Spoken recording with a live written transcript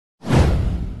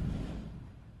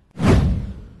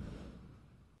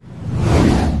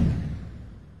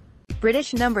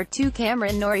British number 2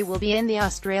 Cameron Norrie will be in the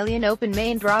Australian Open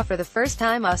main draw for the first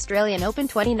time. Australian Open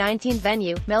 2019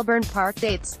 venue, Melbourne Park.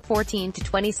 Dates, 14 to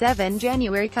 27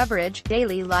 January. Coverage,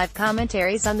 daily live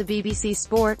commentaries on the BBC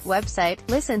Sport website.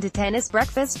 Listen to Tennis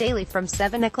Breakfast daily from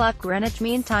 7 o'clock Greenwich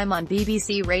Mean Time on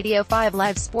BBC Radio 5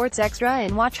 Live Sports Extra,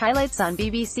 and watch highlights on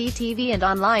BBC TV and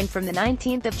online from the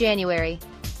 19th of January.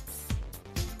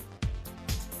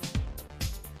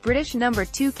 British number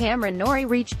 2 Cameron Norrie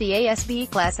reached the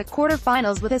ASB Classic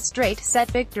quarter-finals with a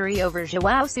straight-set victory over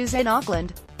Joao Sousa in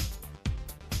Auckland.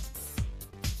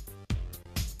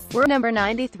 World number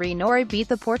 93 Norrie beat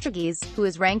the Portuguese, who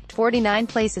is ranked 49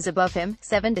 places above him,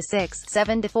 7-6,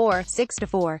 7-4,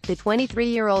 6-4. The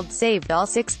 23-year-old saved all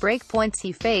 6 break points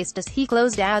he faced as he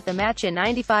closed out the match in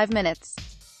 95 minutes.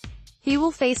 He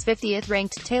will face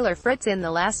 50th-ranked Taylor Fritz in the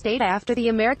last 8 after the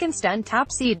American stunned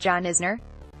top seed John Isner.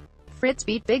 Fritz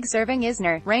beat big serving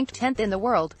Isner, ranked 10th in the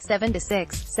world, 7-6,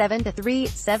 7-3,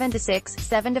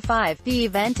 7-6, 7-5. The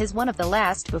event is one of the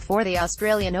last before the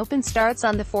Australian Open starts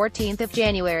on the 14th of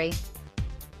January.